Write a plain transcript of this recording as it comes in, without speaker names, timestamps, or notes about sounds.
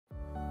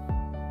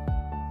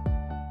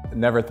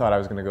Never thought I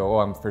was going to go, oh,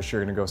 I'm for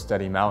sure going to go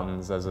study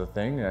mountains as a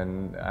thing.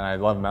 And I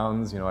love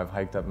mountains. You know, I've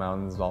hiked up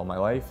mountains all my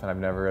life, and I've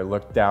never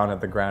looked down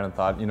at the ground and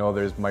thought, you know,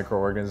 there's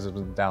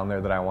microorganisms down there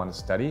that I want to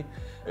study.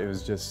 It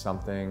was just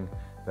something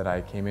that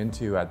I came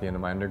into at the end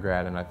of my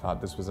undergrad, and I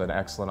thought this was an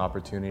excellent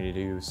opportunity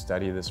to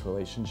study this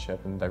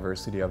relationship and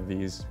diversity of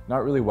these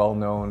not really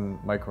well-known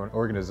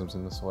microorganisms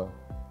in the soil.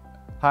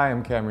 Hi,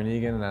 I'm Cameron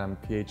Egan, and I'm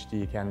a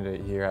PhD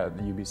candidate here at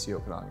the UBC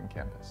Okanagan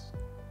Campus.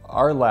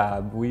 Our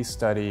lab, we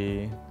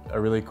study a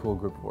really cool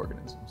group of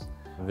organisms.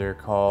 They're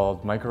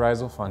called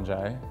mycorrhizal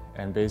fungi,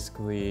 and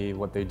basically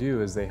what they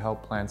do is they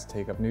help plants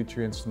take up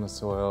nutrients from the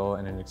soil,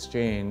 and in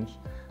exchange,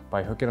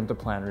 by hooking up the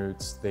plant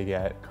roots, they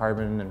get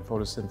carbon and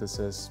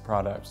photosynthesis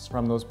products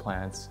from those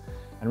plants,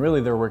 and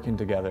really they're working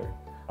together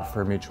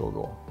for a mutual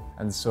goal.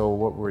 And so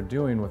what we're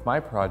doing with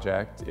my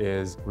project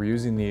is we're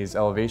using these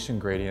elevation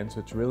gradients,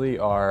 which really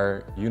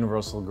are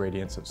universal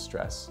gradients of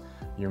stress.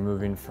 You're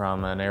moving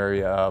from an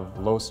area of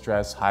low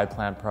stress, high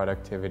plant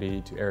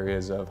productivity to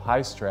areas of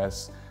high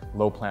stress,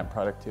 low plant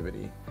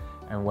productivity.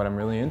 And what I'm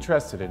really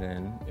interested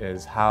in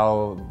is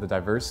how the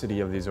diversity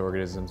of these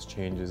organisms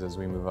changes as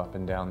we move up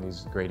and down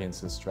these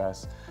gradients of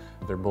stress.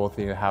 They're both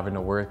having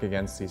to work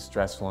against these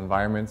stressful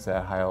environments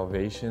at high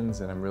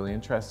elevations, and I'm really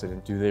interested in,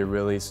 do they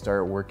really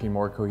start working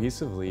more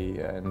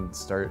cohesively and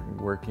start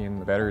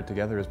working better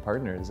together as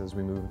partners as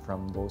we move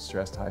from low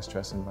stress to high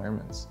stress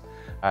environments.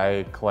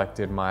 I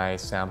collected my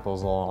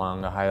samples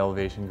along a high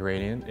elevation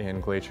gradient in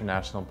Glacier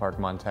National Park,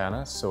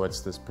 Montana. So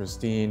it's this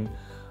pristine,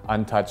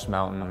 untouched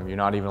mountain. You're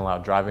not even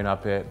allowed driving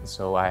up it.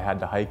 So I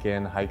had to hike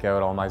in, hike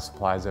out all my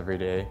supplies every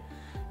day.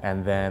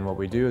 And then what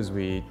we do is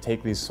we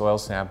take these soil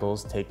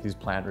samples, take these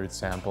plant root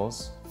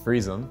samples,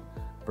 freeze them,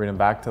 bring them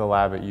back to the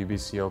lab at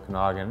UBC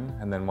Okanagan,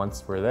 and then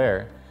once we're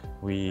there,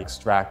 we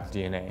extract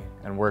DNA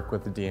and work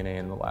with the DNA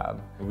in the lab.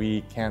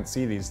 We can't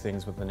see these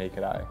things with the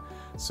naked eye.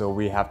 So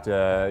we have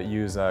to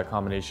use a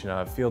combination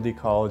of field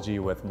ecology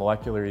with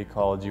molecular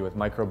ecology with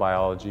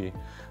microbiology.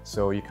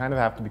 So you kind of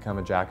have to become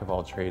a jack of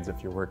all trades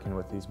if you're working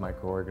with these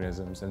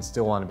microorganisms and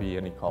still want to be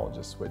an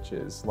ecologist, which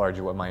is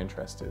largely what my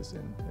interest is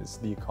in, is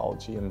the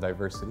ecology and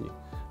diversity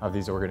of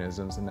these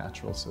organisms and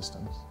natural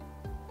systems.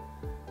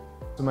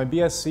 So my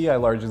BSc, I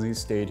largely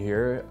stayed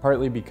here,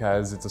 partly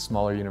because it's a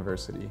smaller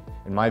university.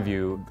 In my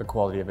view, the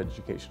quality of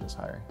education is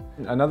higher.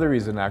 Another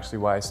reason actually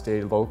why I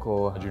stayed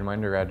local during my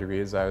undergrad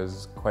degree is I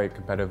was quite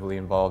competitively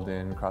involved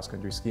in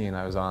cross-country skiing.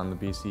 I was on the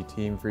BC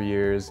team for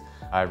years.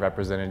 I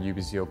represented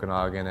UBC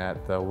Okanagan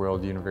at the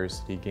World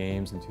University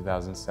Games in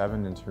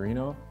 2007 in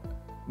Torino.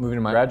 Moving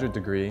to my graduate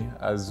degree,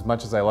 as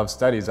much as I love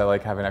studies, I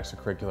like having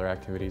extracurricular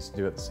activities to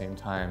do at the same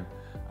time.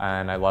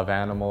 And I love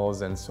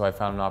animals, and so I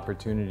found an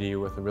opportunity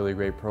with a really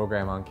great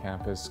program on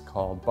campus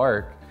called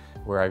Bark,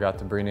 where I got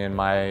to bring in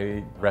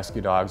my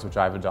rescue dogs, which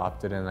I've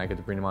adopted, and I get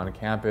to bring them onto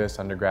campus.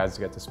 Undergrads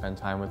get to spend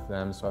time with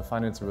them, so I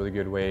find it's a really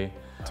good way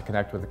to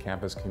connect with the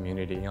campus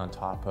community on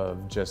top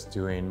of just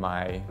doing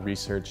my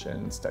research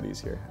and studies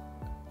here.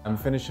 I'm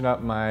finishing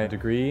up my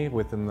degree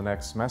within the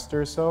next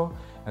semester or so,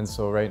 and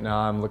so right now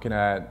I'm looking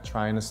at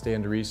trying to stay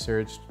into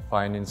research,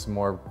 finding some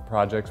more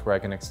projects where I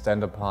can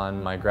extend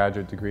upon my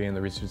graduate degree and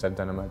the research I've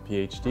done in my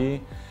PhD,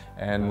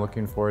 and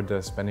looking forward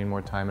to spending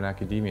more time in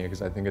academia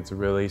because I think it's a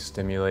really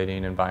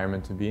stimulating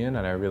environment to be in,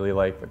 and I really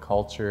like the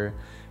culture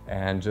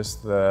and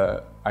just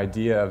the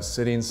idea of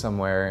sitting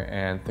somewhere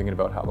and thinking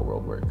about how the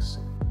world works.